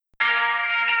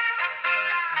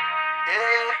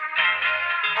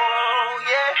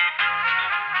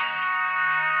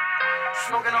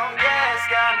Smoking on gas,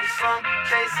 got me slung.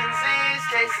 Chasing Z's.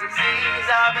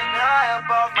 I've been high up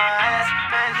off my ass.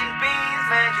 Magic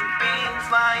beans,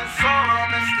 flying solo.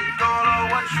 Mr.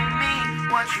 Dolo, what you mean?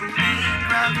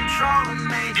 Ground control and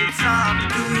major time.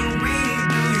 Do you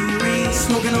read?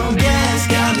 Smoking on gas,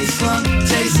 got me slung.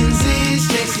 Chasing Z's.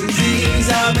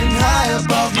 I've been high up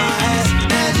off my ass.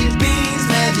 Magic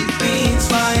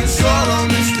beans, flying solo.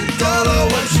 Mr.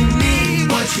 Dolo, what you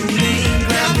mean?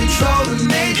 Ground control and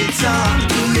major time.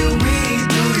 Do you read?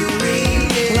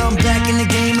 Yeah. Well, I'm back in the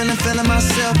game and I'm feeling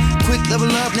myself. Quick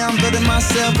level up, now I'm building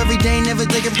myself. Every day, never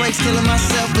taking breaks, killing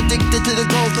myself. Addicted to the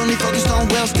growth, only focused on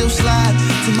wealth. Still slide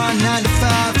to my 9 to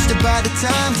 5. Just to buy the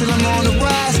time till I'm on the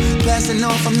rise. Blasting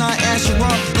off, I'm not Asher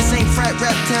Rock. This ain't frat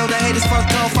rap, tell the haters fuck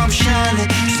off. I'm shining,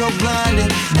 so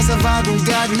blinded. As a vibe,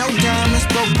 got no diamonds,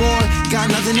 broke boy.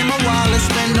 Got nothing in my wallet.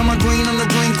 Spend on the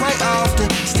green quite often.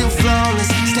 Still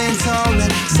flawless, stand tall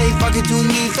and say fuck it to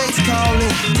me, face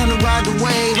calling. Time to ride the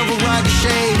wave, override the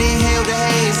shade. Inhale the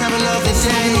haze, have a lovely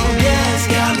day. Gas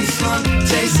got me slung,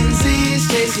 chasing Z's.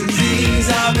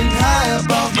 I've been high up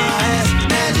off my ass.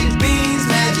 Magic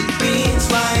beans,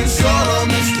 flying solo.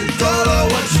 Mr. Dolo,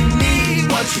 what you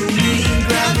need?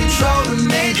 Ground control and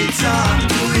major time.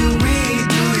 Do you read?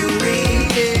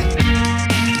 Yeah.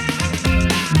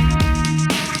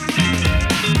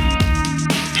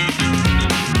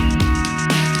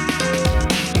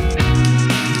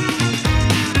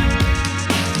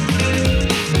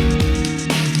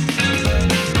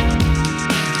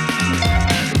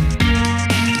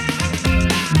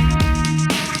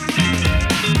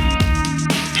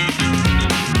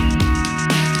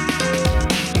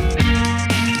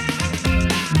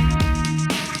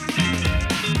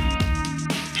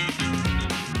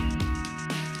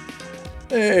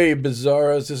 Hey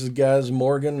Bizarros, this is Gaz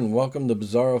Morgan and welcome to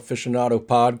Bizarro Aficionado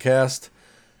Podcast.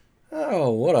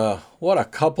 Oh, what a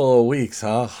couple of weeks,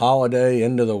 huh? Holiday,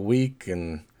 end of the week,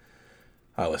 and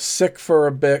I was sick for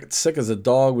a bit, sick as a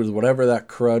dog with whatever that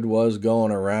crud was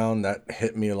going around. That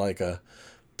hit me like a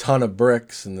ton of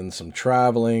bricks, and then some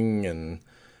traveling, and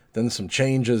then some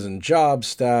changes in job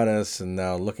status, and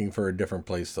now looking for a different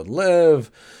place to live.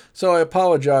 So I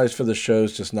apologize for the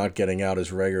shows just not getting out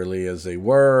as regularly as they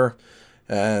were.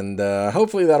 And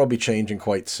hopefully that'll be changing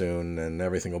quite soon and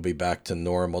everything will be back to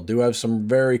normal. Do have some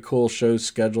very cool shows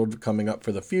scheduled coming up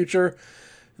for the future.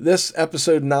 This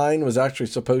episode 9 was actually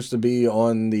supposed to be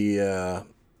on the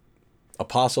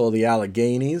Apostle of the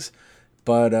Alleghenies.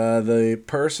 But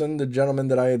the gentleman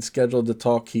that I had scheduled to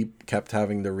talk, he kept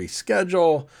having to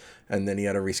reschedule. And then he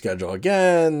had to reschedule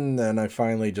again. And I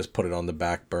finally just put it on the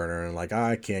back burner. And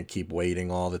I can't keep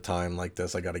waiting all the time like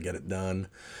this. I got to get it done.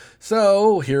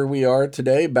 So here we are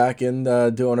today, back in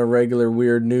doing a regular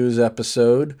Weird News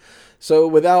episode. So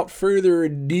without further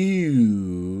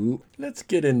ado, let's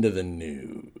get into the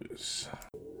news.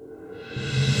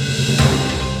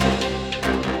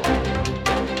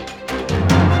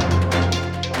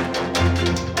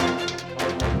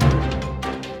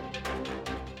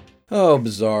 Oh,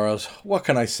 Bizarros, what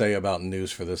can I say about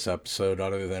news for this episode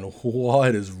other than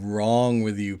what is wrong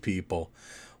with you people?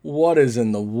 What is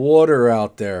in the water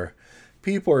out there?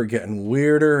 People are getting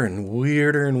weirder and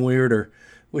weirder,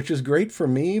 which is great for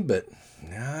me, but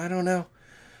I don't know.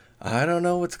 I don't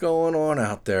know what's going on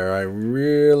out there. I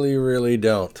really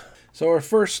don't. So our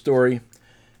first story,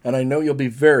 and I know you'll be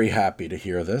very happy to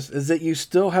hear this, is that you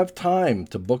still have time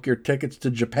to book your tickets to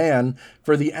Japan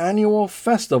for the annual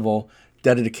festival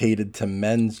dedicated to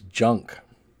men's junk.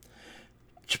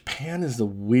 Japan is a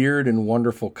weird and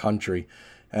wonderful country.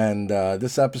 And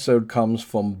this episode comes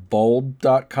from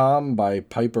Bold.com by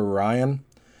Piper Ryan.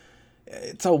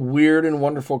 It's a weird and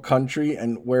wonderful country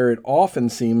and where it often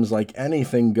seems like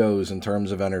anything goes in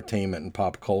terms of entertainment and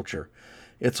pop culture.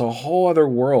 It's a whole other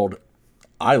world.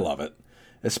 I love it,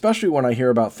 especially when I hear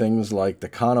about things like the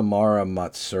Connemara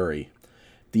Matsuri,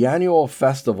 the annual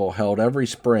festival held every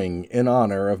spring in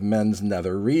honor of men's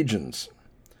nether regions.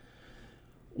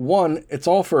 One, it's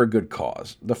all for a good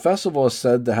cause. The festival is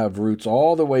said to have roots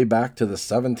all the way back to the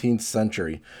 17th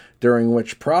century, during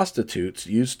which prostitutes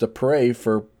used to pray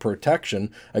for protection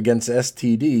against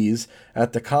STDs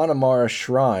at the Connemara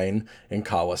Shrine in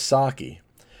Kawasaki.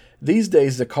 These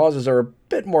days, the causes are a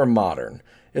bit more modern.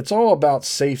 It's all about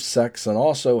safe sex and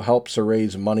also helps to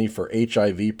raise money for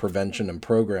HIV prevention and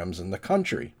programs in the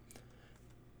country.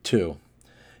 2,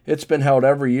 it's been held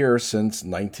every year since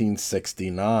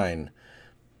 1969.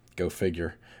 Go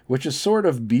figure, which is sort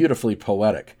of beautifully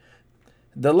poetic.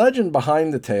 The legend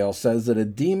behind the tale says that a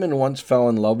demon once fell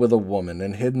in love with a woman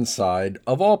and hid inside,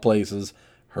 of all places,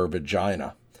 her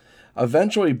vagina,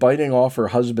 eventually biting off her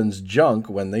husband's junk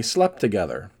when they slept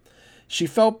together. She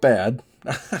felt bad,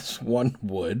 as one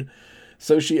would.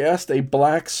 So she asked a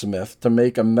blacksmith to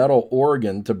make a metal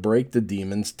organ to break the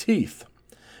demon's teeth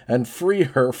and free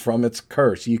her from its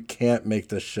curse. You can't make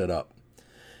this shit up.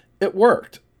 It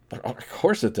worked. Of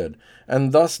course it did.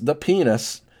 And thus the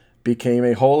penis became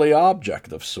a holy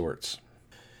object of sorts.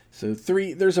 So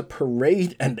 3, there's a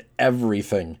parade and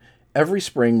everything. Every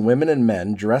spring, women and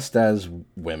men, dressed as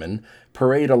women,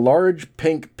 parade a large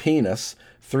pink penis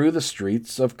through the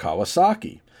streets of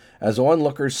Kawasaki, as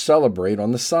onlookers celebrate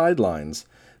on the sidelines.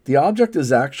 The object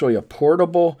is actually a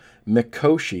portable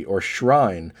mikoshi, or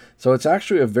shrine, so it's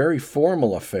actually a very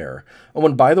formal affair. Oh,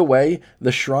 and by the way,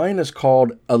 the shrine is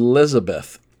called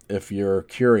Elizabeth, if you're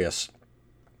curious.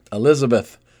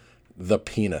 Elizabeth the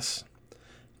penis.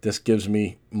 This gives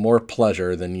me more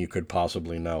pleasure than you could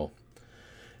possibly know.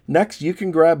 Next, you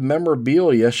can grab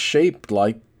memorabilia shaped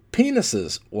like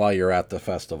penises while you're at the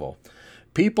festival.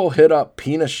 People hit up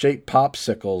penis-shaped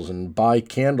popsicles and buy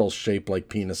candles shaped like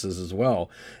penises as well.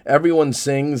 Everyone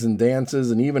sings and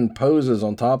dances and even poses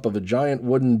on top of a giant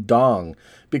wooden dong,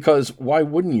 because why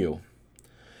wouldn't you?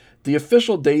 The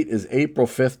official date is April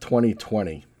 5th,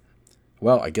 2020.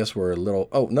 Well, I guess we're a little...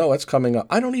 Oh, no, it's coming up.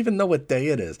 I don't even know what day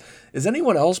it is. Is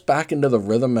anyone else back into the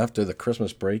rhythm after the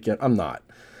Christmas break yet? I'm not.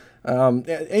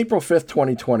 April 5th,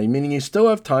 2020, meaning you still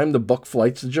have time to book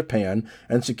flights to Japan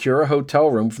and secure a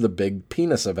hotel room for the big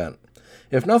penis event.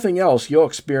 If nothing else, you'll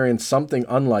experience something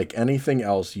unlike anything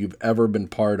else you've ever been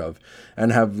part of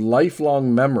and have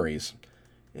lifelong memories.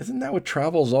 Isn't that what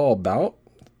travel's all about?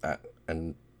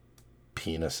 And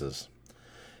penises.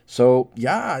 So,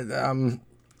 yeah,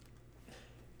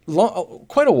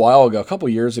 quite a while ago, a couple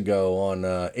years ago on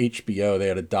HBO, they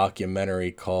had a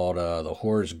documentary called The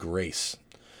Whore's Grace.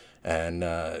 And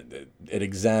it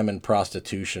examined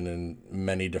prostitution in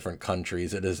many different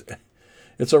countries.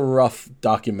 It's a rough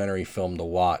documentary film to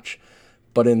watch.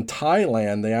 But in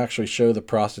Thailand, they actually show the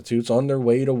prostitutes on their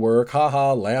way to work,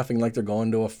 laughing like they're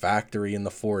going to a factory in the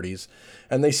 40s.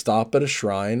 And they stop at a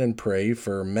shrine and pray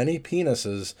for many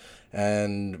penises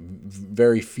and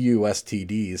very few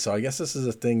STDs. So I guess this is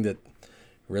a thing that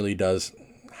really does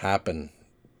happen.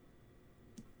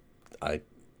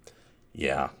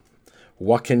 Yeah.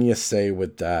 What can you say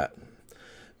with that?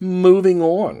 Moving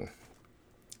on.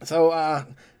 So,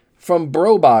 from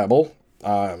Bro Bible,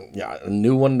 a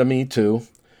new one to me too.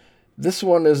 This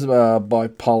one is by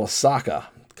Polisaka,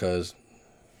 because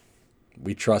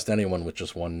we trust anyone with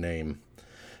just one name.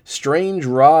 Strange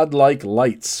rod-like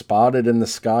lights spotted in the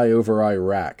sky over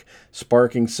Iraq,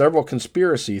 sparking several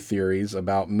conspiracy theories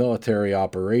about military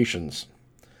operations.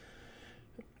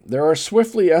 There are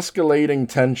swiftly escalating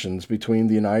tensions between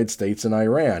the United States and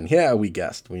Iran. Yeah, we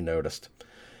guessed, we noticed.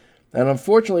 And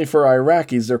unfortunately for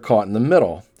Iraqis, they're caught in the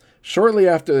middle. Shortly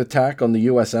after the attack on the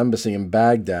U.S. Embassy in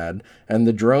Baghdad and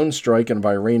the drone strike of an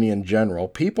Iranian general,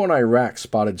 people in Iraq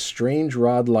spotted strange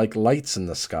rod-like lights in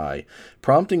the sky,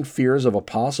 prompting fears of a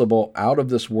possible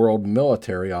out-of-this-world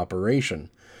military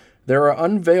operation. There are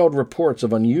unveiled reports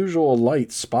of unusual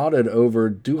lights spotted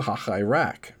over Duhok,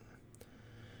 Iraq.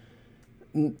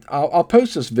 I'll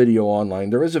post this video online.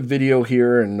 There is a video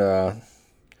here, and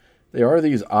they are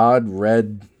these odd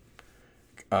red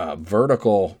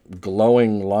vertical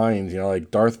glowing lines,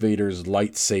 like Darth Vader's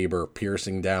lightsaber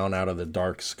piercing down out of the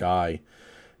dark sky.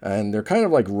 And they're kind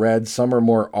of like red, some are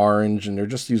more orange, and they're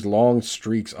just these long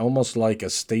streaks, almost like a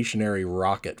stationary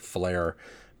rocket flare.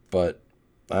 But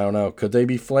I don't know, could they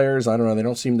be flares? I don't know, they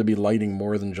don't seem to be lighting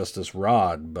more than just this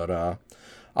rod. But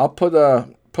I'll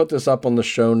put this up on the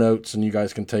show notes, and you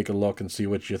guys can take a look and see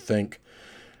what you think.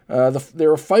 There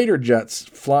were fighter jets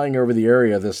flying over the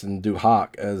area this in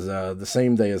Duhok as the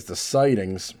same day as the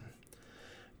sightings,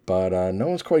 but no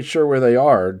one's quite sure where they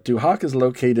are. Duhok is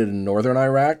located in northern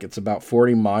Iraq. It's about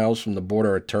 40 miles from the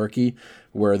border of Turkey,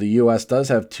 where the U.S. does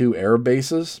have two air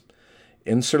bases,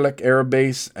 Incirlik Air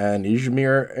Base and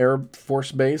Izmir Air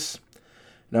Force Base.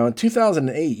 Now, in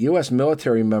 2008, U.S.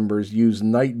 military members used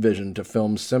night vision to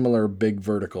film similar big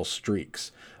vertical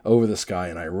streaks over the sky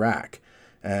in Iraq.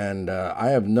 And I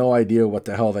have no idea what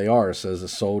the hell they are, says a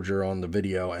soldier on the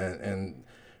video. And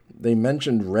they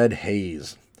mentioned red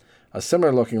haze. A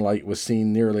similar looking light was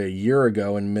seen nearly a year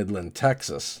ago in Midland,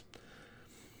 Texas.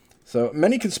 So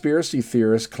many conspiracy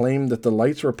theorists claim that the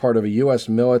lights were part of a U.S.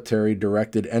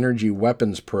 military-directed energy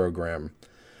weapons program.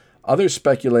 Others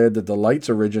speculated that the lights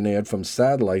originated from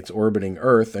satellites orbiting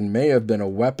Earth and may have been a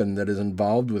weapon that is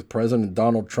involved with President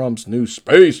Donald Trump's new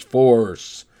Space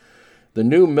Force. The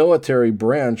new military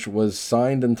branch was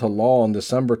signed into law on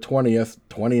December 20th,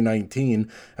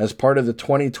 2019, as part of the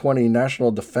 2020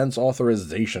 National Defense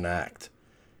Authorization Act.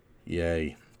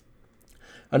 Yay.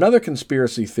 Another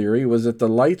conspiracy theory was that the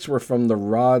lights were from the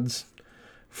rods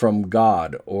from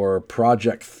God, or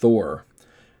Project Thor.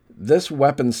 This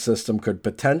weapon system could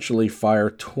potentially fire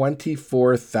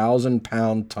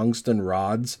 24,000-pound tungsten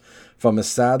rods from a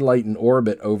satellite in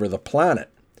orbit over the planet.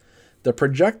 The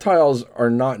projectiles are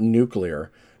not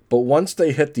nuclear, but once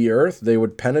they hit the Earth, they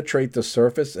would penetrate the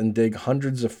surface and dig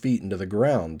hundreds of feet into the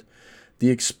ground. The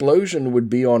explosion would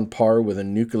be on par with a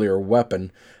nuclear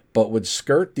weapon, but would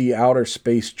skirt the Outer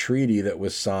Space Treaty that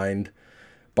was signed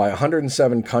by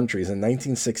 107 countries in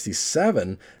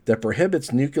 1967 that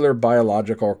prohibits nuclear,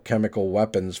 biological, or chemical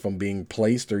weapons from being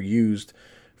placed or used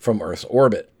from Earth's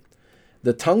orbit.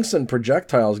 The tungsten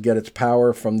projectiles get its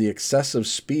power from the excessive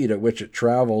speed at which it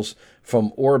travels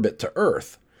from orbit to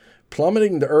Earth.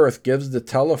 Plummeting to Earth gives the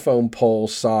telephone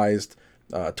pole-sized,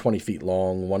 20 feet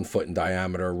long, 1 foot in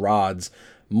diameter rods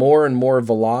more and more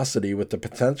velocity, with the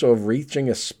potential of reaching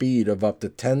a speed of up to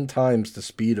 10 times the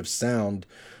speed of sound,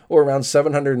 or around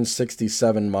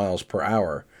 767 miles per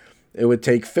hour. It would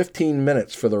take 15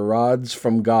 minutes for the rods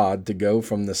from God to go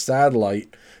from the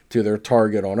satellite to their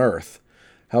target on Earth.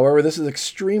 However, this is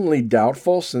extremely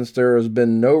doubtful since there has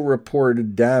been no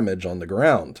reported damage on the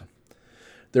ground.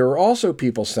 There are also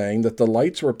people saying that the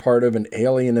lights were part of an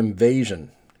alien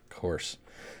invasion, of course,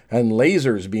 and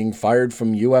lasers being fired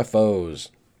from UFOs,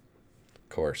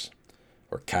 of course,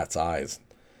 or cat's eyes.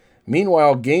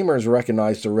 Meanwhile, gamers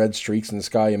recognized the red streaks in the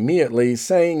sky immediately,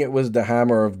 saying it was the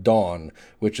Hammer of Dawn,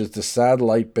 which is the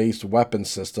satellite-based weapon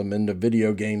system in the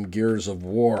video game Gears of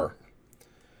War.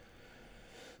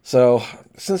 So,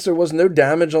 since there was no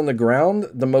damage on the ground,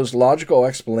 the most logical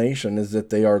explanation is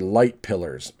that they are light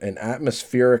pillars, an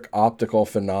atmospheric optical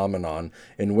phenomenon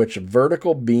in which a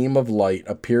vertical beam of light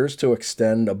appears to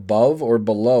extend above or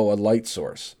below a light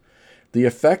source. The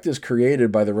effect is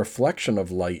created by the reflection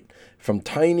of light from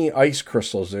tiny ice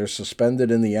crystals that are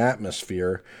suspended in the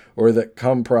atmosphere or that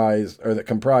comprise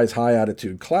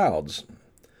high-altitude clouds.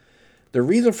 The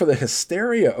reason for the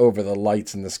hysteria over the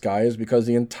lights in the sky is because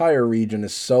the entire region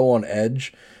is so on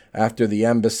edge after the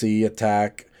embassy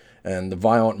attack and the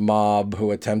violent mob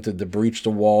who attempted to breach the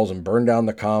walls and burn down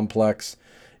the complex.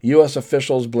 U.S.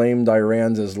 officials blamed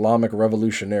Iran's Islamic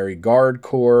Revolutionary Guard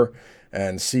Corps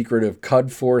and secretive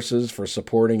Qud forces for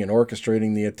supporting and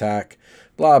orchestrating the attack.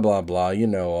 Blah, blah, blah. You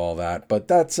know all that. But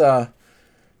that's the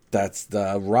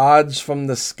rods from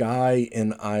the sky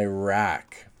in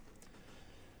Iraq.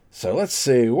 So let's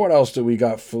see, what else do we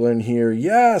got in here?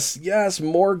 Yes,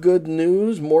 more good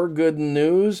news.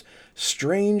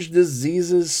 Strange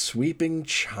diseases sweeping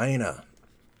China.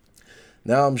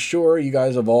 Now, I'm sure you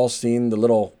guys have all seen the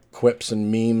little quips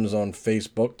and memes on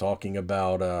Facebook talking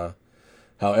about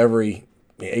how every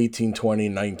 1820,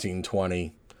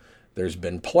 1920, there's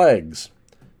been plagues.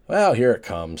 Well, here it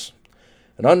comes.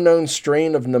 An unknown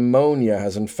strain of pneumonia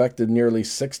has infected nearly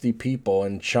 60 people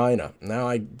in China. Now,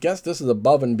 I guess this is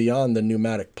above and beyond the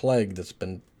pneumatic plague that's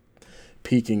been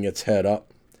peeking its head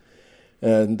up.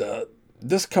 And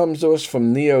this comes to us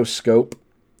from Neoscope.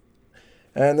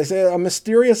 And they say a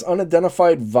mysterious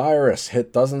unidentified virus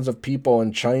hit dozens of people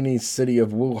in Chinese city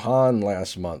of Wuhan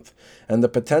last month. And the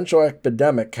potential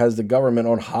epidemic has the government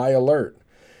on high alert.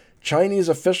 Chinese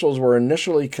officials were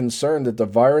initially concerned that the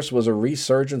virus was a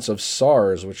resurgence of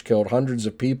SARS, which killed hundreds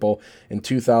of people in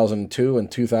 2002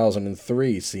 and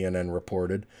 2003, CNN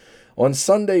reported. On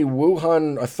Sunday,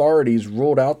 Wuhan authorities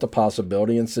ruled out the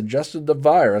possibility and suggested the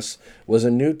virus was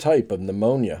a new type of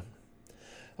pneumonia.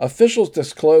 Officials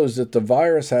disclosed that the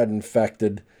virus had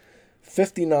infected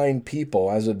 59 people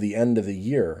as of the end of the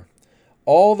year.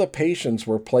 All the patients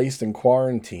were placed in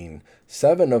quarantine,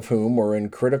 7 of whom were in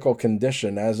critical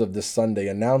condition as of the Sunday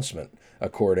announcement,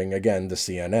 according, again, to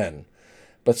CNN.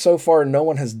 But so far, no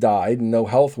one has died and no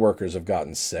health workers have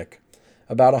gotten sick.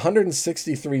 About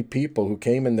 163 people who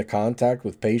came into contact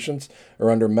with patients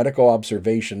are under medical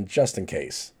observation just in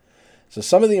case. So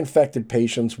some of the infected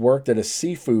patients worked at a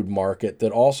seafood market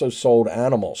that also sold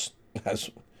animals,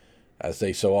 as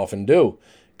they so often do,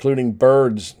 including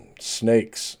birds,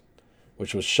 snakes,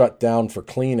 which was shut down for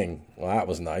cleaning. Well, that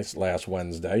was nice, last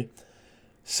Wednesday.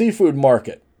 Seafood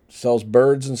market sells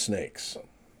birds and snakes,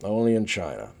 only in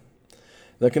China.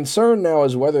 The concern now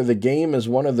is whether the game is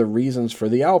one of the reasons for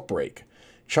the outbreak.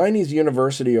 Chinese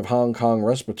University of Hong Kong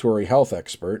respiratory health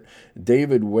expert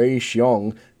David Wei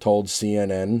Xiong told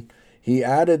CNN. He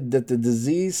added that the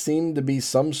disease seemed to be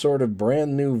some sort of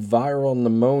brand new viral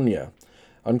pneumonia.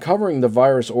 Uncovering the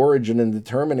virus origin and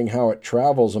determining how it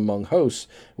travels among hosts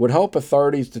would help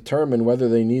authorities determine whether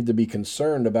they need to be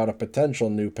concerned about a potential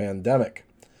new pandemic.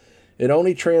 It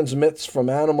only transmits from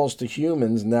animals to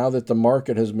humans. Now that the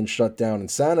market has been shut down and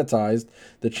sanitized,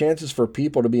 the chances for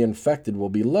people to be infected will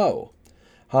be low.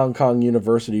 Hong Kong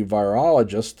University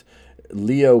virologist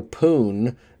Leo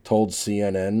Poon told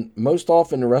CNN, most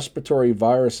often respiratory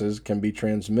viruses can be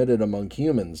transmitted among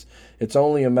humans. It's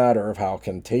only a matter of how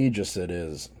contagious it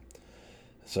is.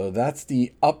 So that's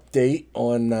the update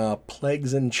on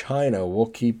plagues in China. We'll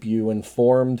keep you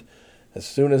informed. As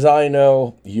soon as I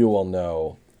know, you will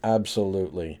know.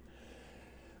 Absolutely.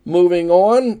 Moving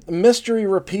on, mystery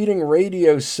repeating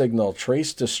radio signal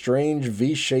traced to strange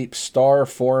V-shaped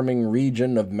star-forming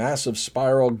region of massive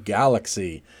spiral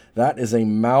galaxy. That is a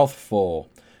mouthful.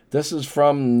 This is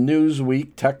from Newsweek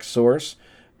Tech Source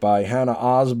by Hannah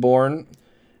Osborne.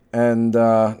 And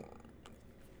this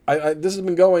has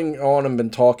been going on and been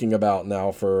talking about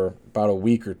now for about a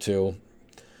week or two.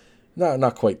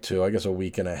 Not quite two, I guess a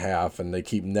week and a half, and they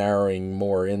keep narrowing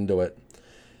more into it.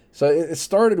 So it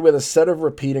started with a set of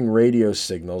repeating radio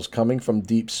signals coming from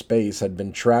deep space had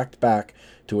been tracked back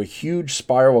to a huge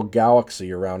spiral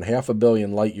galaxy around 500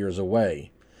 million light years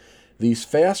away. These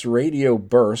fast radio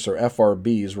bursts, or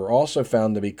FRBs, were also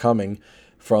found to be coming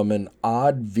from an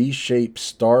odd V-shaped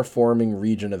star-forming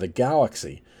region of the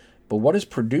galaxy, but what is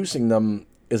producing them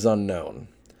is unknown.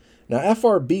 Now,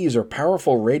 FRBs are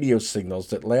powerful radio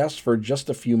signals that last for just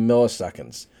a few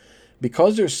milliseconds.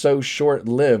 Because they're so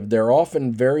short-lived, they're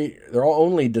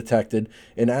only detected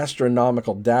in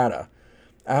astronomical data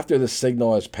after the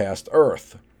signal has passed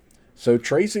Earth. So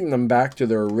tracing them back to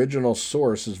their original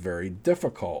source is very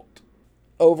difficult.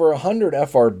 Over 100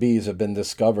 FRBs have been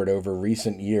discovered over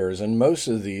recent years, and most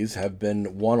of these have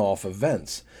been one-off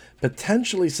events,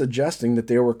 potentially suggesting that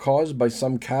they were caused by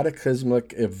some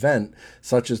cataclysmic event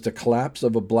such as the collapse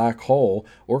of a black hole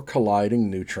or colliding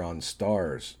neutron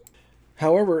stars.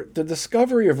 However, the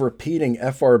discovery of repeating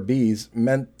FRBs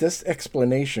meant this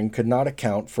explanation could not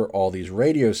account for all these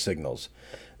radio signals.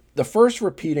 The first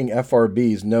repeating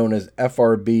FRBs, known as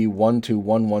FRB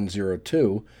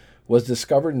 121102, was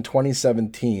discovered in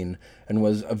 2017 and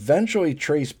was eventually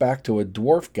traced back to a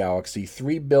dwarf galaxy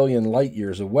 3 billion light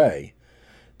years away.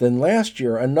 Then last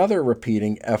year, another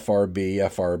repeating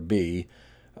FRB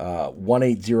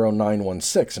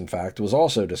 180916, in fact, was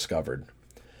also discovered.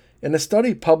 In a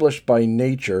study published by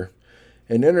Nature,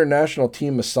 an international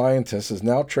team of scientists has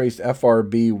now traced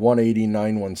FRB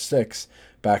 180916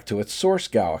 back to its source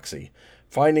galaxy,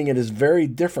 finding it is very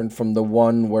different from the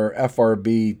one where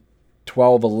FRB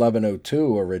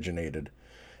 121102 originated.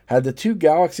 Had the two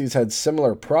galaxies had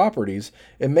similar properties,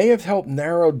 it may have helped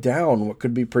narrow down what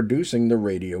could be producing the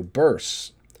radio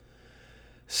bursts.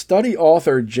 Study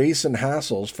author Jason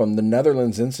Hassels from the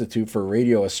Netherlands Institute for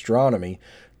Radio Astronomy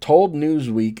told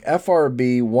Newsweek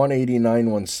FRB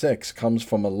 180916 comes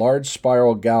from a large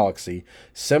spiral galaxy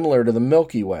similar to the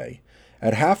Milky Way.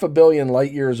 At 500 million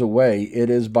light years away, it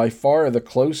is by far the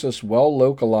closest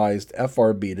well-localized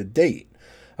FRB to date,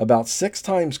 about 6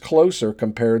 times closer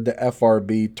compared to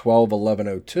FRB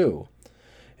 121102.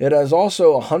 It has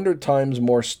also 100 times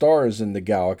more stars in the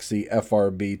galaxy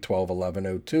FRB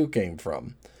 121102 came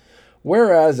from,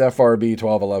 whereas FRB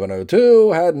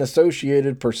 121102 had an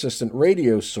associated persistent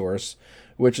radio source,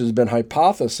 which has been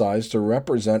hypothesized to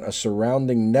represent a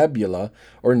surrounding nebula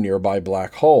or nearby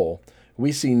black hole.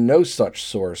 We see no such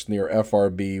source near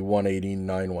FRB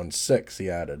 180916, he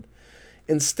added.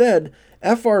 Instead,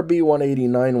 FRB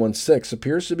 180916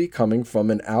 appears to be coming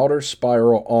from an outer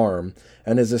spiral arm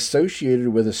and is associated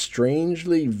with a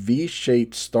strangely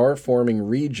V-shaped star-forming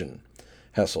region,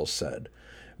 Hessel said.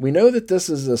 We know that this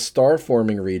is a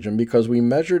star-forming region because we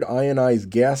measured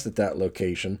ionized gas at that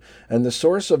location, and the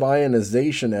source of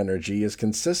ionization energy is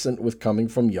consistent with coming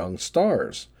from young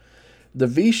stars. The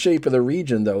V-shape of the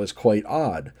region, though, is quite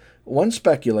odd. One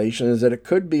speculation is that it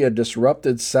could be a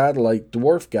disrupted satellite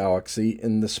dwarf galaxy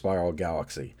in the spiral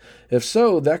galaxy. If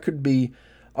so, that could be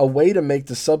a way to make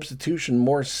the situation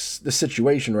more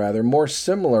similar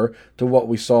to what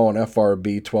we saw in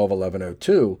FRB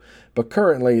 121102, but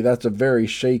currently that's a very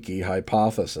shaky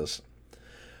hypothesis.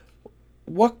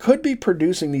 What could be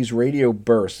producing these radio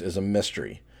bursts is a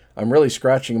mystery. I'm really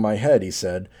scratching my head, he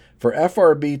said. For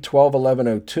FRB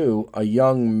 121102, a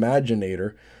young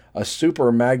maginator, a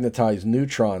supermagnetized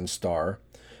neutron star,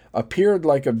 appeared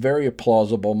like a very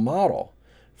plausible model.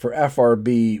 For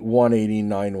FRB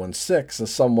 180916, a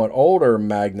somewhat older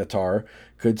magnetar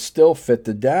could still fit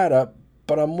the data,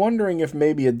 but I'm wondering if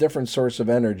maybe a different source of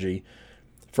energy,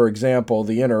 for example,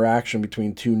 the interaction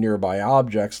between two nearby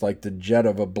objects like the jet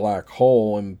of a black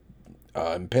hole and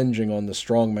impinging on the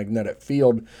strong magnetic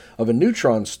field of a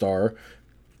neutron star,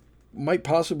 might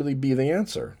possibly be the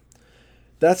answer.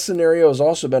 That scenario has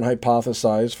also been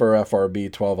hypothesized for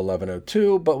FRB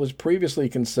 121102, but was previously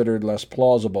considered less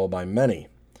plausible by many.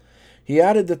 He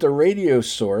added that the radio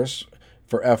source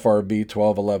for FRB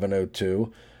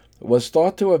 121102 was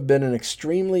thought to have been an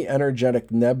extremely energetic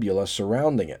nebula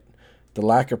surrounding it. The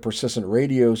lack of persistent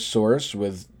radio source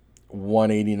with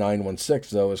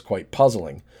 18916, though, is quite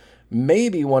puzzling.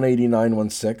 Maybe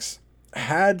 18916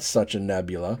 had such a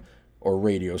nebula or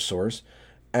radio source,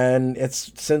 and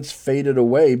it's since faded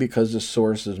away because the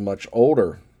source is much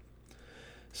older.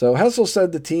 So Hessel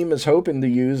said the team is hoping to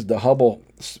use the Hubble.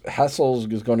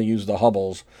 Hessel is going to use the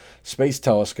Hubble's space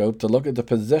telescope to look at the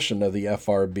position of the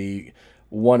FRB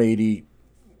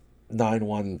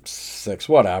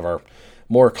 18916, whatever,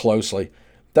 more closely.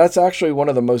 That's actually one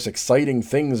of the most exciting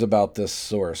things about this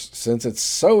source. Since it's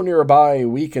so nearby,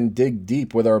 we can dig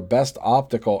deep with our best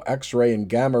optical X-ray and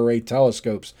gamma ray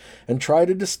telescopes and try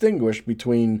to distinguish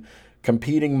between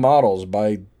competing models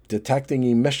by detecting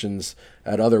emissions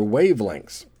at other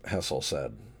wavelengths, Hessel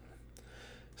said.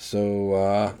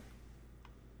 So,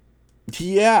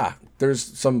 yeah, there's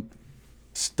some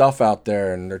stuff out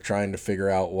there, and they're trying to figure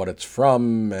out what it's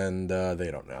from, and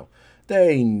they don't know.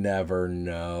 They never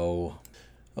know.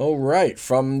 All right,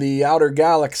 from the outer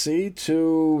galaxy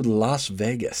to Las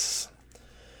Vegas.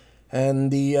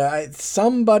 And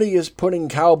somebody is putting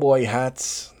cowboy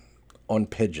hats on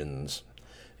pigeons.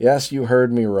 Yes, you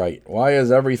heard me right. Why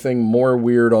is everything more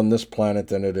weird on this planet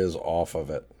than it is off of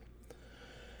it?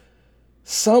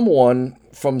 Someone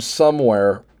from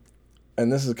somewhere,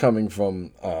 and this is coming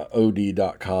from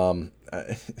od.com,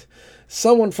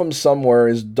 someone from somewhere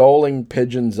is doling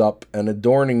pigeons up and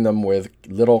adorning them with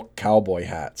little cowboy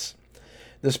hats.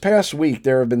 This past week,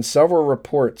 there have been several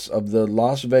reports of the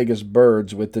Las Vegas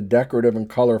birds with the decorative and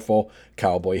colorful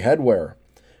cowboy headwear.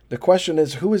 The question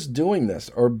is, who is doing this?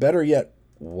 Or better yet,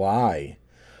 why?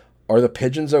 Are the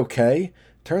pigeons okay?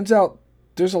 Turns out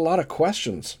there's a lot of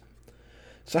questions.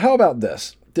 So how about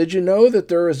this? Did you know that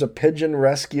there is a pigeon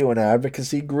rescue and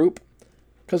advocacy group?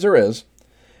 Because there is.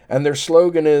 And their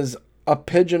slogan is a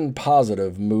pigeon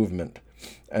positive movement.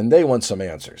 And they want some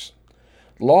answers.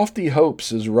 Lofty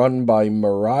Hopes is run by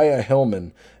Mariah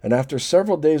Hillman, and after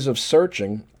several days of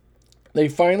searching, they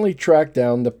finally tracked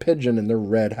down the pigeon in the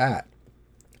red hat,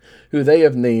 who they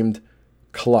have named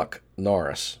Cluck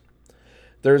Norris.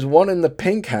 There's one in the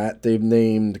pink hat they've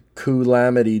named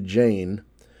Calamity Jane.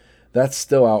 That's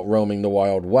still out roaming the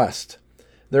Wild West.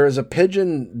 There is a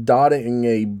pigeon dotting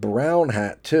a brown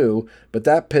hat too, but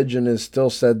that pigeon is still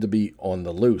said to be on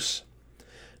the loose.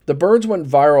 The birds went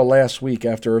viral last week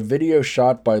after a video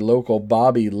shot by local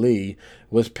Bobby Lee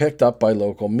was picked up by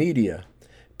local media.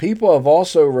 People have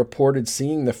also reported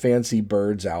seeing the fancy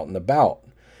birds out and about.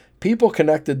 People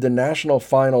connected the National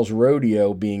Finals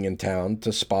Rodeo being in town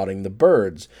to spotting the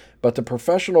birds, but the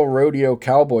Professional Rodeo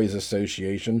Cowboys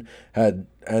Association had,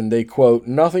 and they quote,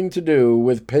 nothing to do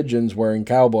with pigeons wearing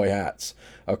cowboy hats,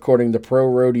 according to Pro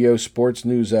Rodeo Sports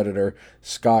News editor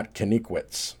Scott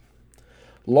Knikwitz.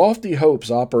 Lofty Hopes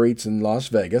operates in Las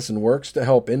Vegas and works to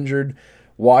help injured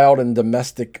wild and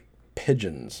domestic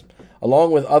pigeons,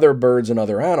 along with other birds and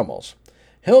other animals.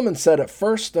 Hillman said at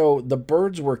first, though, the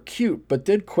birds were cute, but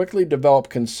did quickly develop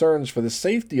concerns for the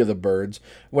safety of the birds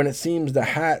when it seems the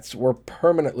hats were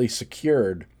permanently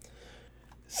secured.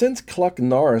 Since Cluck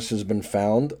Norris has been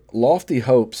found, Lofty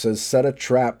Hopes has set a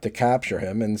trap to capture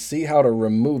him and see how to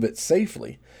remove it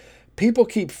safely. People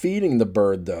keep feeding the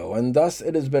bird, though, and thus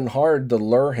it has been hard to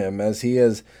lure him as he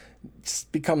has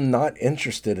become not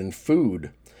interested in food.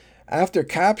 After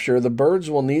capture, the birds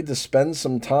will need to spend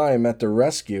some time at the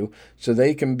rescue so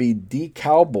they can be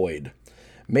decowboyed,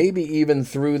 maybe even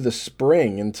through the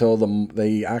spring until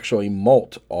they actually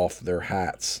molt off their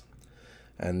hats.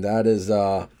 And that is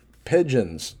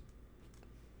pigeons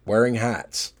wearing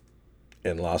hats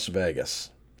in Las Vegas.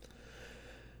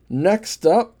 Next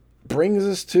up brings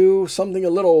us to something a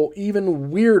little even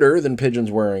weirder than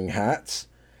pigeons wearing hats.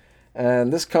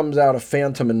 And this comes out of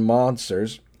Phantom and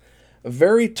Monsters. A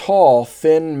very tall,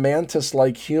 thin,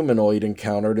 mantis-like humanoid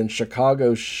encountered in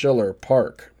Chicago's Schiller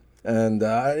Park. And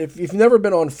if you've never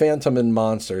been on Phantom and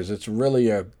Monsters, it's really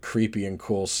a creepy and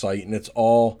cool sight. And it's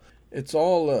all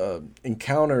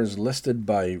encounters listed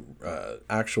by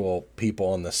actual people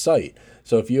on the site.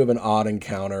 So if you have an odd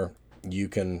encounter, you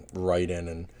can write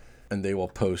in and they will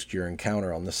post your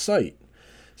encounter on the site.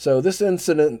 So this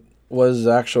incident was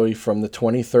actually from the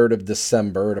 23rd of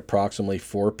December at approximately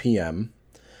 4 p.m.,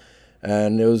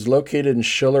 and it was located in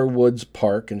Schiller Woods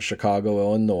Park in Chicago,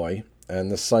 Illinois,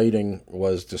 and the sighting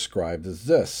was described as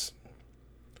this.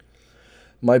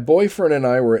 My boyfriend and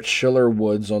I were at Schiller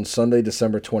Woods on Sunday,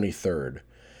 December 23rd.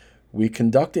 We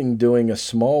conducting doing a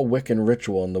small Wiccan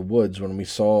ritual in the woods when we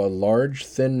saw a large,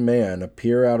 thin man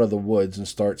appear out of the woods and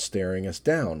start staring us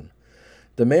down.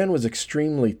 The man was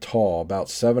extremely tall, about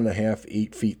 7.5,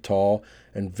 8 feet tall,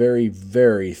 and very,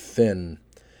 very thin.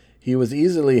 He was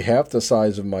easily half the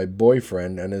size of my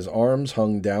boyfriend, and his arms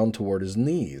hung down toward his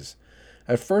knees.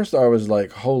 At first I was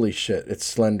like, holy shit, it's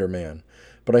Slender Man.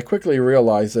 But I quickly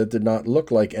realized that it did not look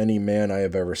like any man I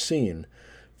have ever seen.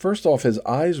 First off, his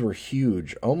eyes were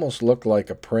huge, almost looked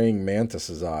like a praying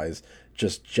mantis's eyes,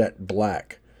 just jet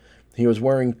black. He was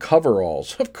wearing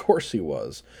coveralls, of course he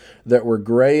was, that were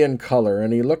gray in color,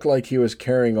 and he looked like he was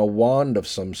carrying a wand of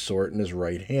some sort in his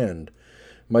right hand.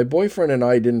 My boyfriend and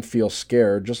I didn't feel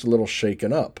scared, just a little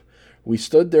shaken up. We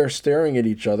stood there staring at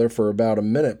each other for about a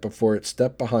minute before it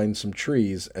stepped behind some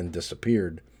trees and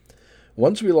disappeared.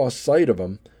 Once we lost sight of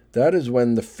him, that is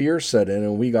when the fear set in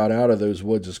and we got out of those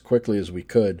woods as quickly as we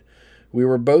could. We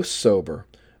were both sober,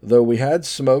 though we had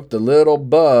smoked a little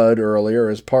bud earlier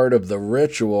as part of the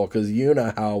ritual, because you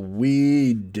know how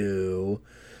we do.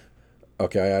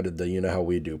 Okay, I added the you know how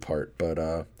we do part, but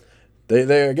I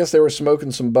guess they were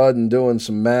smoking some bud and doing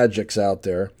some magics out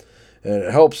there, and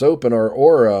it helps open our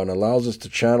aura and allows us to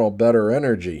channel better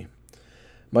energy.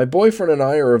 My boyfriend and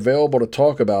I are available to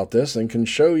talk about this and can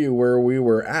show you where we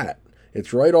were at.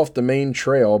 It's right off the main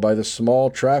trail by the small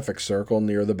traffic circle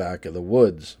near the back of the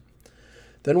woods.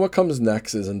 Then what comes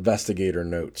next is investigator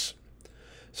notes.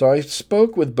 So I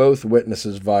spoke with both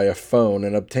witnesses via phone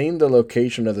and obtained the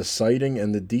location of the sighting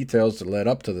and the details that led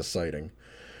up to the sighting.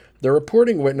 The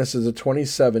reporting witness is a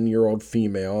 27-year-old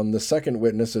female, and the second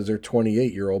witness is her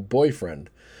 28-year-old boyfriend.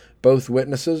 Both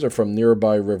witnesses are from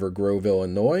nearby River Grove,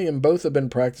 Illinois, and both have been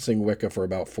practicing Wicca for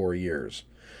about 4 years.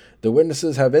 The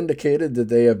witnesses have indicated that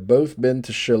they have both been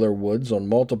to Schiller Woods on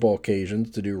multiple occasions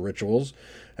to do rituals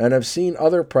and have seen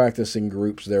other practicing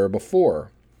groups there before.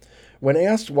 When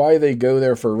asked why they go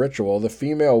there for ritual, the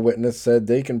female witness said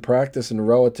they can practice in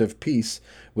relative peace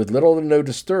with little to no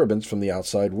disturbance from the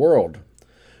outside world.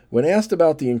 When asked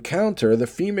about the encounter, the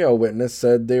female witness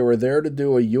said they were there to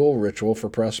do a Yule ritual for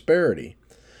prosperity.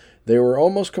 They were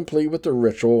almost complete with the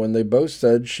ritual, and they both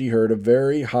said she heard a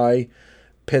very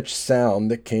high-pitched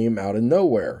sound that came out of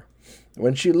nowhere.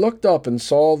 When she looked up and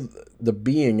saw the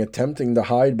being attempting to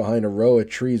hide behind a row of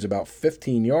trees about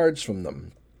 15 yards from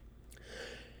them.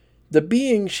 The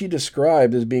being she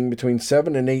described as being between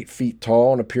 7 and 8 feet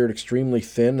tall and appeared extremely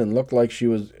thin and looked like she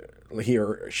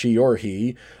or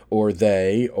he, or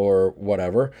they, or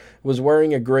whatever, was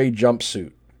wearing a gray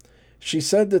jumpsuit. She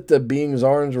said that the being's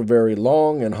arms were very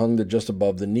long and hung to just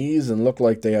above the knees and looked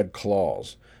like they had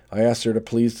claws. I asked her to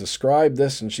please describe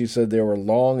this, and she said they were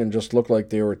long and just looked like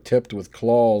they were tipped with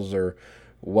claws or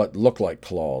what looked like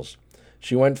claws.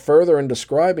 She went further in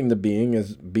describing the being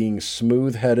as being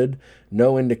smooth-headed,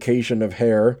 no indication of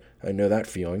hair, I know that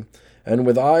feeling, and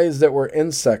with eyes that were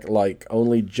insect-like,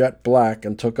 only jet black,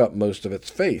 and took up most of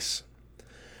its face.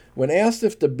 When asked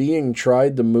if the being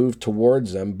tried to move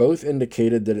towards them, both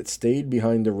indicated that it stayed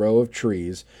behind the row of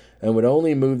trees and would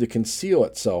only move to conceal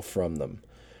itself from them.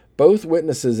 Both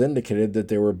witnesses indicated that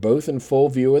they were both in full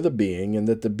view of the being and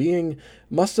that the being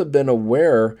must have been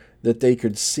aware that they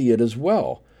could see it as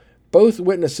well. Both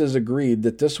witnesses agreed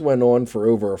that this went on for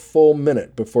over a full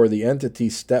minute before the entity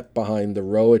stepped behind the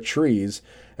row of trees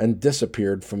and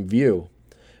disappeared from view.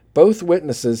 Both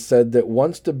witnesses said that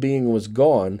once the being was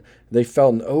gone, they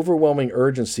felt an overwhelming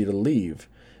urgency to leave.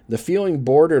 The feeling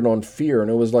bordered on fear,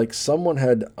 and it was like someone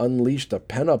had unleashed a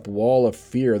pent-up wall of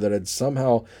fear that had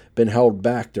somehow been held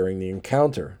back during the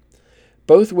encounter.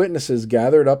 Both witnesses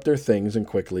gathered up their things and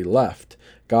quickly left,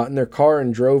 got in their car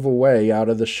and drove away out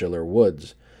of the Schiller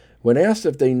Woods. When asked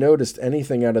if they noticed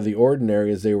anything out of the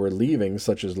ordinary as they were leaving,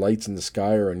 such as lights in the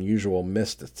sky or unusual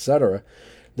mist, etc.,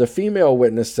 the female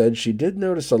witness said she did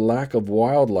notice a lack of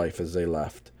wildlife as they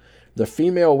left. The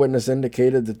female witness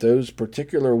indicated that those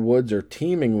particular woods are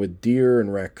teeming with deer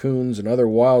and raccoons and other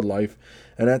wildlife,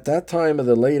 and at that time of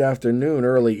the late afternoon,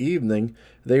 early evening,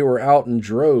 they were out in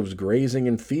droves grazing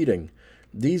and feeding.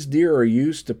 These deer are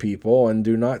used to people and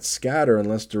do not scatter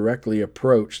unless directly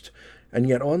approached, and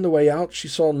yet on the way out she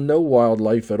saw no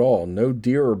wildlife at all, no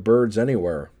deer or birds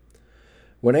anywhere.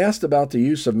 When asked about the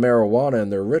use of marijuana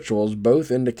in their rituals, both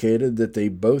indicated that they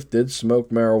both did smoke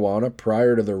marijuana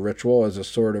prior to the ritual as a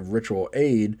sort of ritual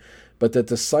aid, but that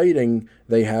the sighting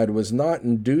they had was not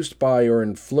induced by or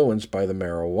influenced by the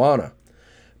marijuana.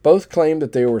 Both claimed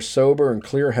that they were sober and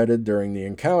clear-headed during the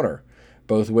encounter.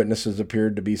 Both witnesses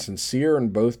appeared to be sincere,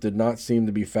 and both did not seem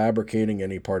to be fabricating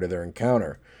any part of their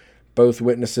encounter. Both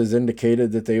witnesses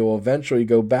indicated that they will eventually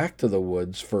go back to the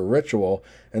woods for ritual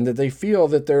and that they feel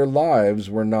that their lives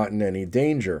were not in any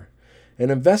danger. An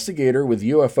investigator with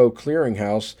UFO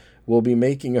Clearinghouse will be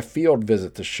making a field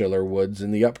visit to Schiller Woods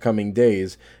in the upcoming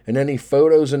days, and any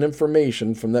photos and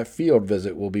information from that field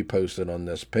visit will be posted on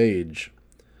this page.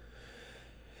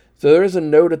 So there is a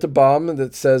note at the bottom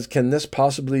that says, can this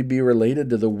possibly be related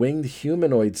to the winged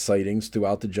humanoid sightings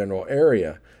throughout the general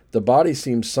area? The body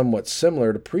seems somewhat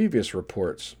similar to previous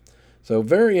reports. So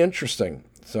very interesting.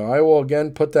 So I will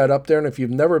again put that up there, and if you've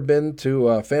never been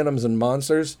to Phantoms and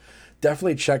Monsters,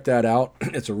 definitely check that out.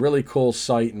 It's a really cool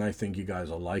site, and I think you guys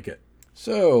will like it.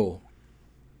 So,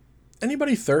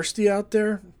 anybody thirsty out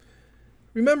there?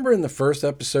 Remember in the first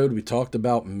episode we talked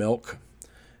about milk?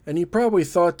 And you probably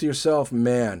thought to yourself,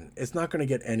 man, it's not going to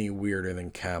get any weirder than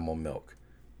camel milk.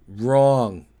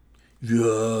 Wrong.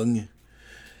 Wrong.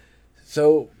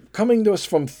 So, coming to us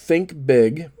from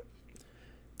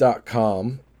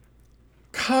thinkbig.com,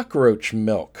 cockroach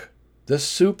milk, the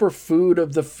superfood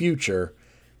of the future,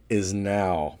 is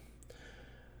now.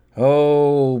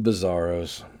 Oh,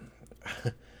 bizarros.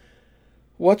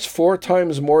 What's 4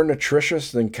 times more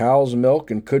nutritious than cow's milk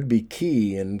and could be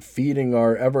key in feeding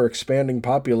our ever-expanding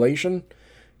population?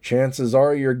 Chances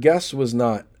are your guess was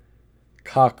not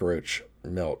cockroach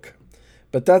milk.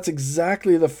 But that's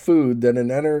exactly the food that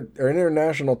an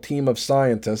international team of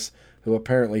scientists, who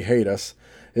apparently hate us,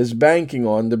 is banking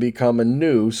on to become a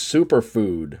new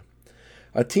superfood.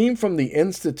 A team from the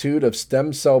Institute of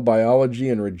Stem Cell Biology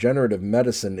and Regenerative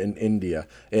Medicine in India,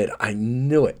 I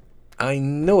knew it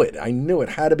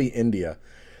had to be India,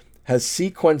 has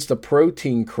sequenced a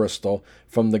protein crystal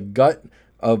from the gut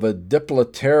of a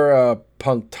Diplothera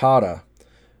punctata.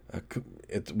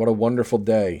 What a wonderful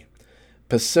day.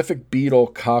 Pacific beetle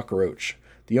cockroach,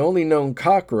 the only known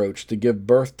cockroach to give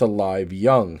birth to live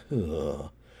young. Ugh.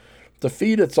 To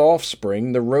feed its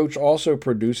offspring, the roach also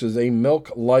produces a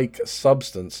milk-like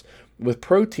substance with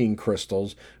protein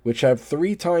crystals which have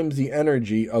 3 times the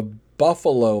energy of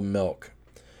buffalo milk.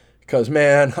 Because,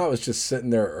 man, I was just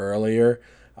sitting there earlier.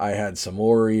 I had some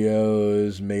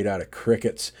Oreos made out of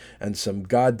crickets and some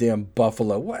goddamn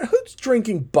buffalo. Who's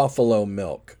drinking buffalo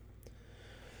milk?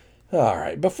 All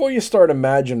right, before you start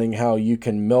imagining how you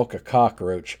can milk a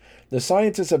cockroach, the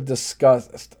scientists have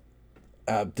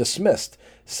dismissed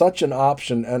such an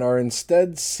option and are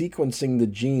instead sequencing the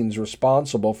genes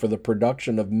responsible for the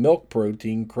production of milk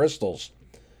protein crystals.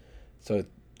 So,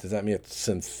 does that mean it's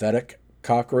synthetic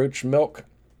cockroach milk?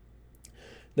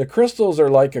 The crystals are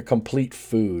like a complete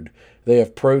food. They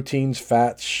have proteins,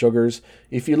 fats, sugars.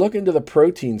 If you look into the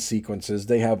protein sequences,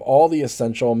 they have all the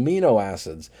essential amino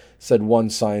acids, said one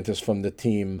scientist from the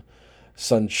team,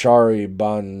 Sanchari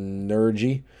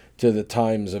Banerjee, to the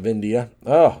Times of India.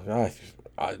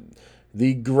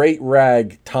 The great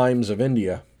rag Times of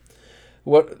India.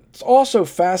 What's also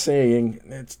fascinating,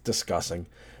 it's disgusting.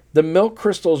 The milk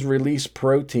crystals release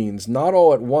proteins not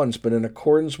all at once, but in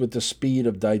accordance with the speed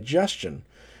of digestion.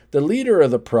 The leader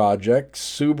of the project,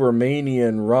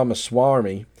 Subramanian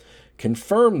Ramaswamy,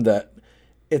 confirmed that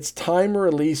it's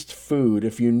time-released food.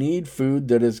 If you need food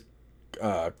that is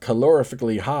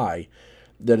calorifically high,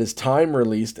 that is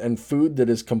time-released, and food that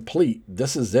is complete,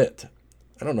 this is it.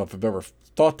 I don't know if I've ever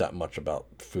thought that much about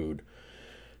food.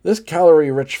 This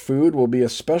calorie-rich food will be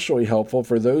especially helpful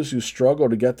for those who struggle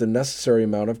to get the necessary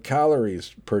amount of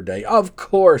calories per day. Of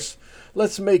course,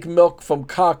 let's make milk from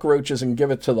cockroaches and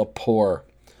give it to the poor.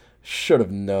 Should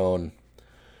have known.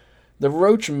 The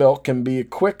roach milk can be a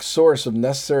quick source of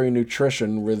necessary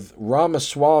nutrition, with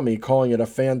Ramaswamy calling it a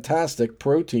fantastic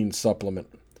protein supplement.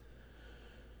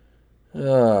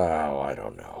 Oh, I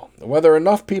don't know. Whether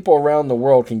enough people around the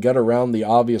world can get around the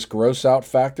obvious gross-out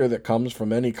factor that comes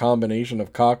from any combination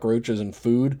of cockroaches and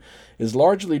food is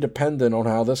largely dependent on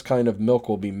how this kind of milk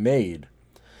will be made.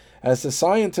 As the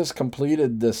scientists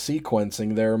completed the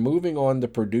sequencing, they are moving on to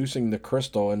producing the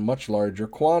crystal in much larger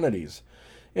quantities.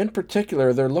 In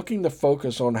particular, they're looking to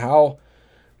focus on how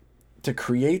to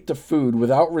create the food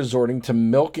without resorting to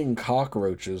milking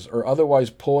cockroaches or otherwise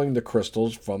pulling the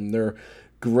crystals from their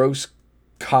gross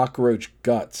cockroach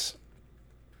guts.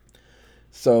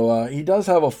 So he does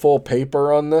have a full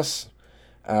paper on this,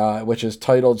 which is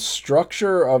titled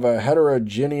Structure of a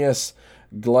Heterogeneous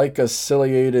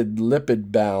Glycosylated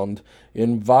Lipid Bound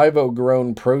in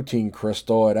Vivo-Grown Protein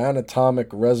Crystal at atomic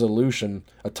resolution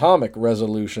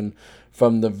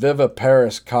from the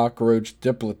viviparous cockroach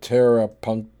Diplothera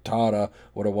punctata.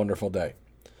 What a wonderful day.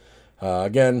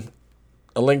 Again,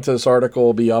 a link to this article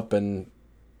will be up, and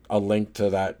a link to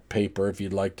that paper if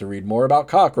you'd like to read more about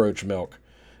cockroach milk.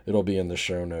 It'll be in the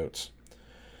show notes.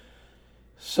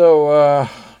 So,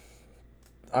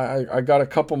 I got a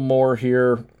couple more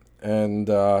here, and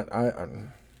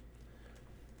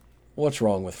what's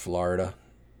wrong with Florida?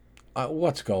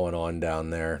 What's going on down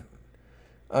there?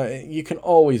 You can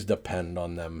always depend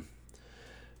on them.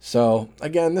 So,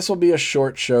 again, this will be a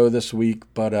short show this week,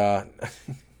 but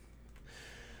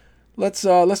let's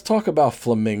talk about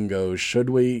flamingos, should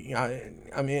we?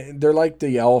 I mean, they're like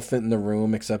the elephant in the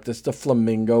room, except it's the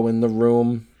flamingo in the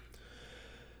room.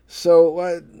 So,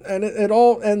 and it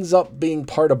all ends up being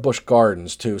part of Busch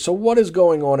Gardens, too. So, what is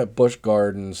going on at Busch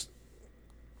Gardens,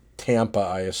 Tampa,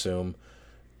 I assume,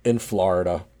 in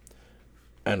Florida,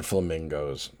 and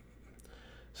flamingos?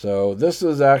 So, this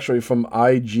is actually from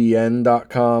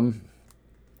IGN.com.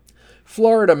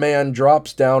 Florida man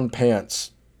drops down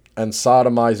pants and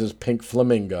sodomizes pink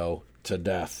flamingo to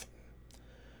death.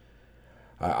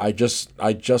 I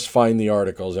just find the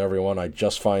articles, everyone. I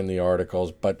just find the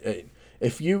articles. But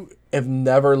if you have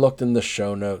never looked in the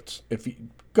show notes, if you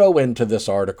go into this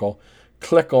article,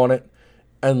 click on it,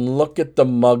 and look at the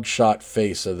mugshot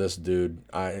face of this dude.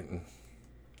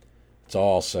 That's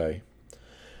all I'll say.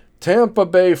 Tampa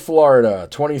Bay, Florida.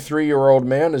 23-year-old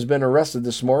man has been arrested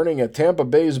this morning at Tampa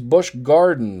Bay's Busch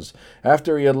Gardens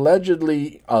after he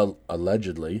allegedly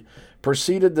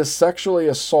proceeded to sexually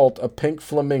assault a pink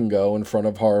flamingo in front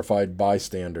of horrified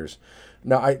bystanders.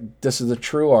 Now, this is a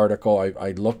true article. I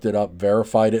looked it up,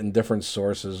 verified it in different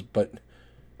sources, but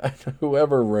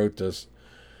whoever wrote this.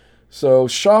 So,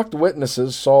 shocked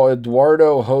witnesses saw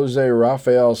Eduardo Jose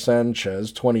Rafael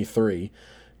Sanchez, 23,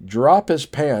 drop his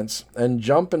pants and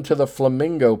jump into the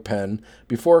flamingo pen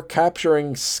before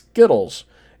capturing Skittles,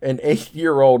 an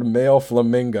 8-year-old male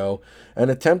flamingo,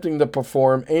 and attempting to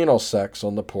perform anal sex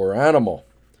on the poor animal.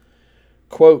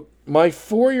 Quote, my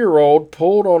 4-year-old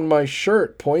pulled on my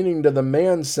shirt, pointing to the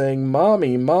man saying,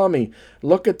 Mommy, Mommy,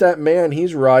 look at that man,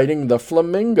 he's riding the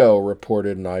flamingo,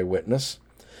 reported an eyewitness.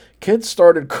 Kids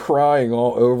started crying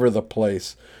all over the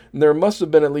place. There must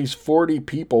have been at least 40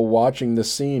 people watching the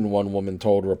scene, one woman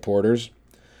told reporters.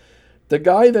 The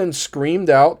guy then screamed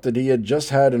out that he had just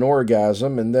had an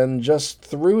orgasm and then just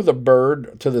threw the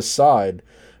bird to the side,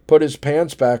 put his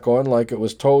pants back on like it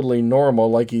was totally normal,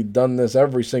 like he'd done this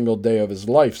every single day of his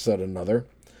life, said another.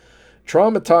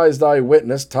 Traumatized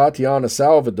eyewitness Tatiana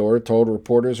Salvador told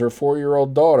reporters her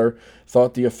 4-year-old daughter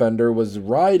thought the offender was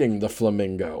riding the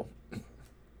flamingo.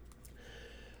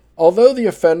 Although the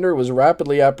offender was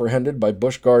rapidly apprehended by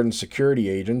Busch Gardens security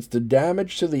agents, the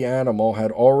damage to the animal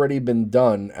had already been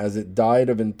done as it died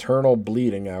of internal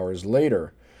bleeding hours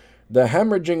later. The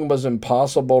hemorrhaging was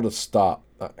impossible to stop.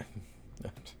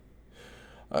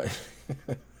 I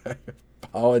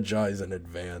apologize in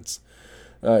advance.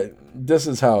 This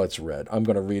is how it's read. I'm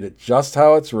going to read it just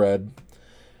how it's read.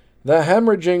 The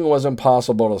hemorrhaging was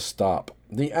impossible to stop.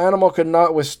 The animal could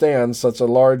not withstand such a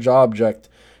large object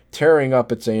tearing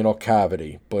up its anal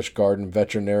cavity, Busch Garden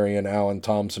veterinarian Alan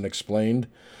Thompson explained.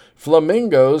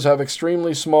 Flamingos have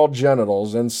extremely small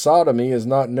genitals, and sodomy is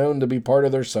not known to be part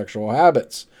of their sexual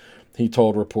habits, he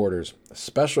told reporters,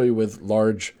 especially with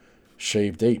large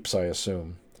shaved apes, I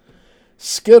assume.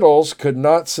 Skittles could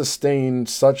not sustain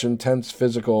such intense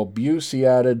physical abuse, he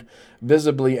added,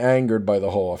 visibly angered by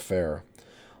the whole affair.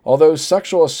 Although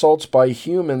sexual assaults by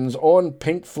humans on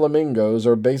pink flamingos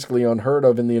are basically unheard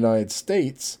of in the United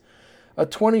States, a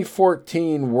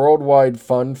 2014 Worldwide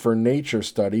Fund for Nature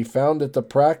study found that the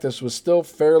practice was still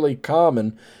fairly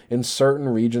common in certain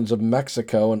regions of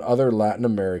Mexico and other Latin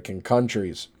American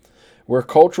countries, where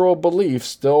cultural belief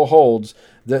still holds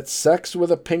that sex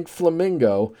with a pink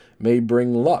flamingo may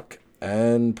bring luck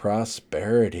and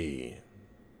prosperity.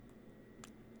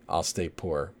 I'll stay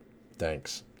poor.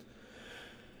 Thanks.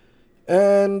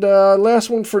 And last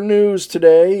one for news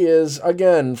today is,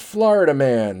 again, Florida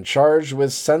man charged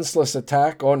with senseless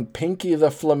attack on Pinky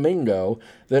the flamingo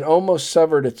that almost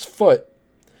severed its foot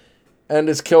and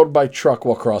is killed by truck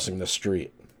while crossing the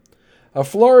street. A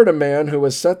Florida man who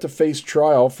was set to face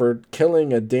trial for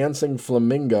killing a dancing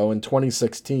flamingo in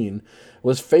 2016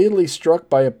 was fatally struck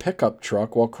by a pickup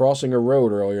truck while crossing a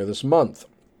road earlier this month.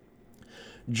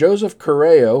 Joseph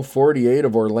Correo, 48,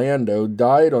 of Orlando,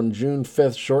 died on June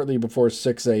 5th shortly before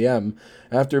 6 a.m.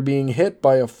 after being hit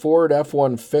by a Ford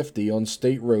F-150 on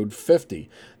State Road 50,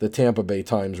 the Tampa Bay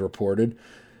Times reported,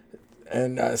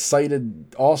 and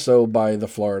cited also by the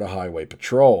Florida Highway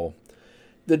Patrol.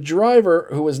 The driver,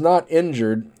 who was not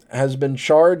injured, has been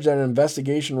charged and an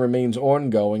investigation remains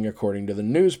ongoing, according to the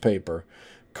newspaper.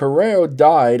 Correo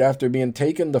died after being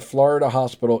taken to Florida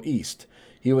Hospital East.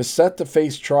 He was set to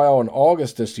face trial in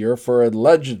August this year for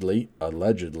allegedly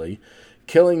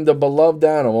killing the beloved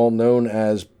animal known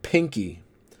as Pinky.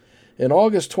 In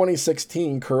August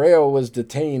 2016, Correo was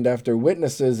detained after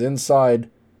witnesses inside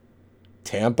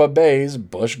Tampa Bay's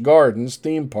Busch Gardens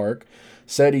theme park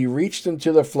said he reached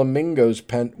into the flamingo's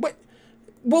pen. What?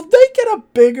 Will they get a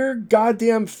bigger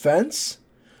goddamn fence?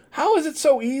 How is it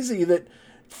so easy that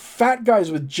fat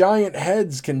guys with giant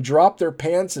heads can drop their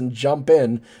pants and jump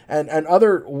in, and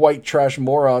other white trash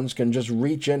morons can just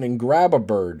reach in and grab a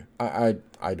bird? I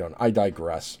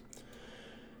digress.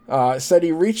 Said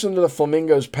he reached into the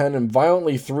flamingo's pen and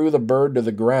violently threw the bird to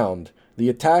the ground. The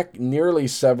attack nearly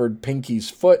severed Pinky's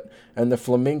foot, and the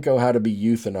flamingo had to be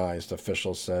euthanized,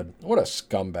 officials said. What a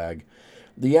scumbag.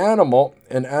 The animal,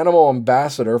 an animal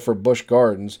ambassador for Busch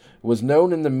Gardens, was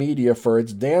known in the media for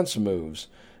its dance moves.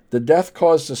 The death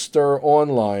caused a stir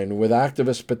online, with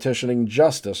activists petitioning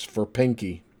justice for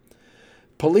Pinky.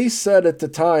 Police said at the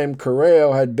time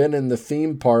Correo had been in the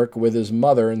theme park with his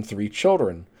mother and 3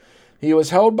 children. He was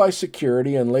held by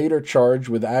security and later charged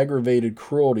with aggravated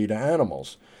cruelty to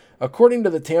animals. According to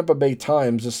the Tampa Bay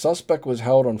Times, the suspect was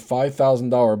held on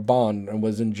 $5,000 bond and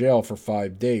was in jail for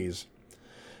 5 days.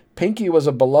 Pinky was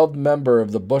a beloved member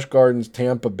of the Busch Gardens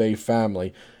Tampa Bay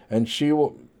family, and she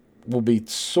will be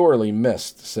sorely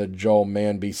missed, said Joel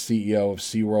Manby, CEO of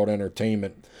SeaWorld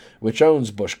Entertainment, which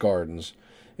owns Busch Gardens,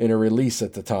 in a release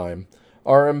at the time.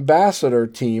 Our ambassador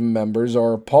team members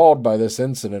are appalled by this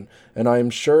incident, and I am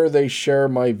sure they share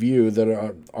my view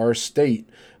that our state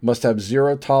must have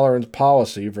zero-tolerance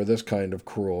policy for this kind of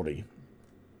cruelty.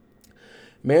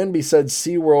 Manby said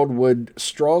SeaWorld would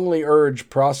strongly urge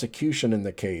prosecution in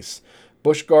the case.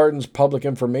 Busch Gardens Public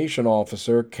Information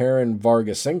Officer Karen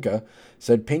Vargasinka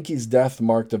said Pinky's death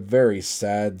marked a very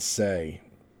sad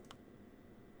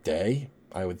day.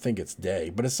 I would think it's day,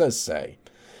 but it says say.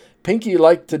 Pinky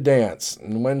liked to dance,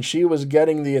 and when she was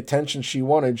getting the attention she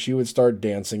wanted, she would start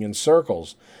dancing in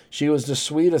circles. She was the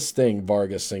sweetest thing,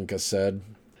 Vargasinka said.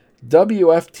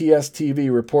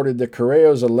 WFTS-TV reported that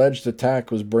Correo's alleged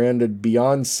attack was branded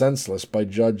beyond senseless by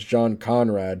Judge John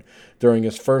Conrad during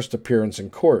his first appearance in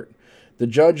court. The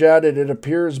judge added, "It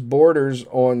appears borders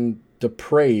on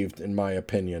depraved, in my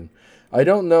opinion. I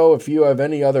don't know if you have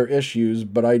any other issues,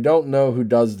 but I don't know who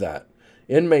does that."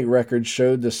 Inmate records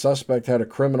showed the suspect had a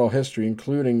criminal history,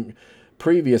 including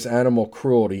previous animal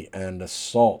cruelty and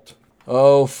assault.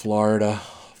 Oh, Florida.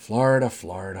 Florida.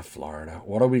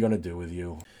 What are we going to do with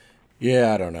you?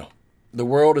 Yeah, I don't know. The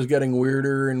world is getting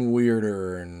weirder and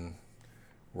weirder, and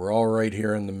we're all right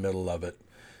here in the middle of it.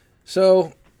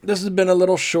 So, this has been a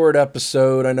little short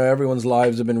episode. I know everyone's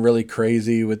lives have been really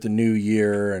crazy with the new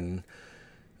year and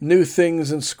new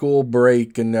things in school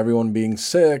break and everyone being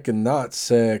sick and not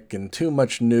sick and too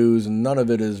much news, and none of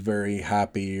it is very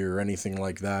happy or anything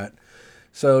like that.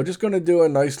 So just going to do a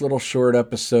nice little short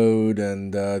episode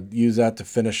and use that to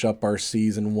finish up our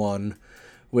season 1,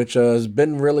 which has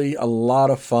been really a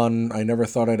lot of fun. I never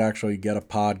thought I'd actually get a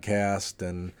podcast,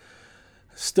 and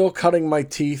still cutting my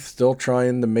teeth, still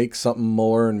trying to make something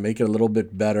more and make it a little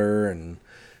bit better. And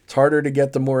it's harder to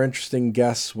get the more interesting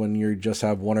guests when you just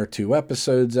have 1 or 2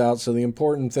 episodes out. So the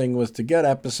important thing was to get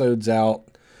episodes out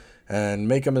and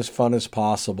make them as fun as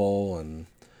possible. And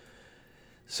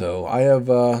so I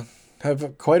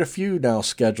have quite a few now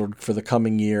scheduled for the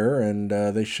coming year, and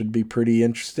they should be pretty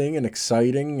interesting and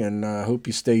exciting, and I hope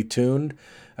you stay tuned.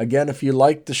 Again, if you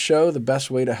like the show, the best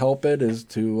way to help it is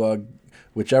to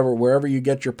wherever you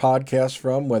get your podcast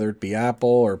from, whether it be Apple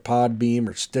or Podbeam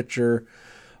or Stitcher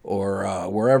or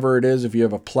wherever it is. If you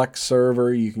have a Plex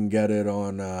server, you can get it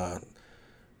on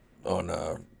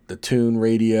the Tune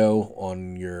Radio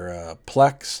on your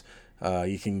Plex.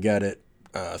 You can get it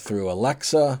through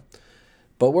Alexa.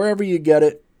 But wherever you get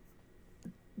it,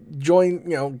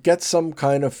 get some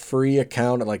kind of free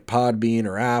account at like Podbean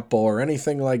or Apple or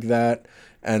anything like that,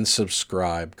 and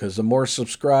subscribe, because the more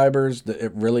subscribers,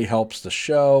 it really helps the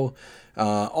show.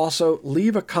 Also,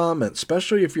 leave a comment,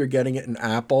 especially if you're getting it in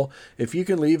Apple. If you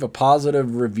can leave a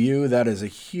positive review, that is a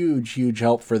huge, huge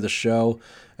help for the show,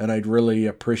 and I'd really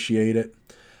appreciate it.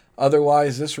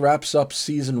 Otherwise, this wraps up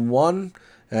season 1.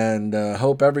 And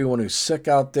hope everyone who's sick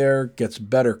out there gets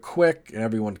better quick, and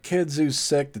everyone kids who's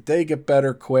sick, that they get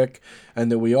better quick,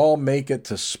 and that we all make it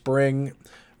to spring.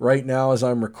 Right now, as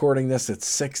I'm recording this, it's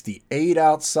 68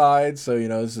 outside, so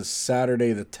this is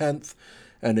Saturday the 10th,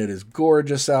 and it is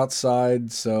gorgeous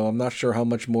outside, so I'm not sure how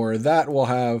much more of that we'll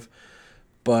have,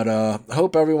 but I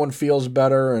hope everyone feels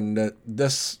better, and that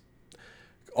this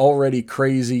already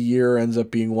crazy year ends up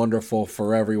being wonderful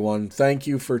for everyone. Thank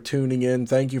you for tuning in.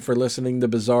 Thank you for listening to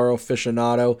Bizarro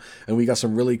Aficionado. And we got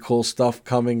some really cool stuff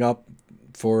coming up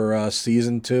for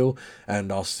season 2.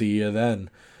 And I'll see you then.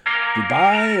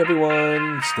 Goodbye,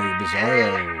 everyone. Stay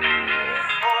bizarro.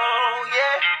 Oh,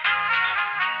 yeah.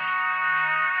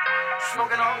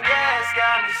 Smoking on gas,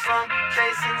 got me slump.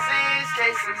 Chasing Z's,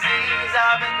 chasing Z's.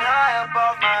 I've been high up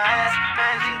off my ass.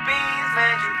 Magic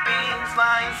beans,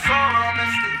 flying solo.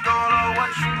 Mr. Dolo,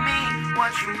 what you mean?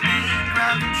 What you mean?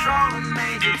 Ground control and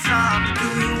major time. Do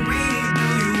you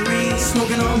read?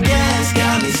 Smoking on gas,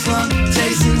 got me slump.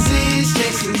 Chasing Z's,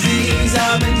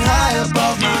 I've been high up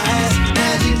off my ass.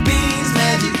 Magic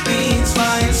beans,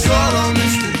 flying solo.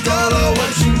 Mr. Dolo,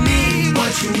 what you mean?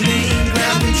 What you mean?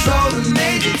 Ground control and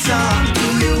major time. Do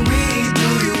you read?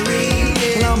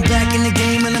 Well, I'm back in the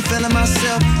game and I'm feeling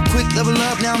myself. Quick level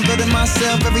up, now I'm building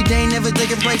myself. Every day, never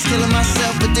taking breaks, killing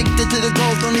myself. Addicted to the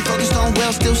goals, only focused on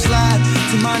wealth. Still slide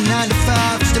to my 9 to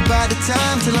 5. Just to buy the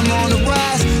time till I'm on the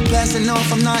rise. Blasting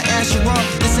off, I'm not answering off.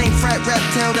 This ain't frat rap,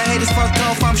 tell the haters fuck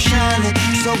off. I'm shining,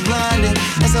 so blinded.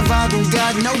 As a vibe,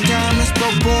 got no diamonds,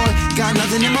 broke boy. Got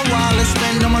nothing in my wallet.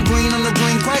 Spend on the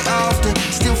green quite often.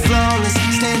 Still flawless,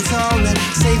 stand taller.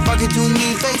 Say fuck it to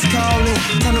me, face calling.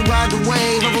 Time to ride the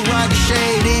wave, override the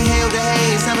shade.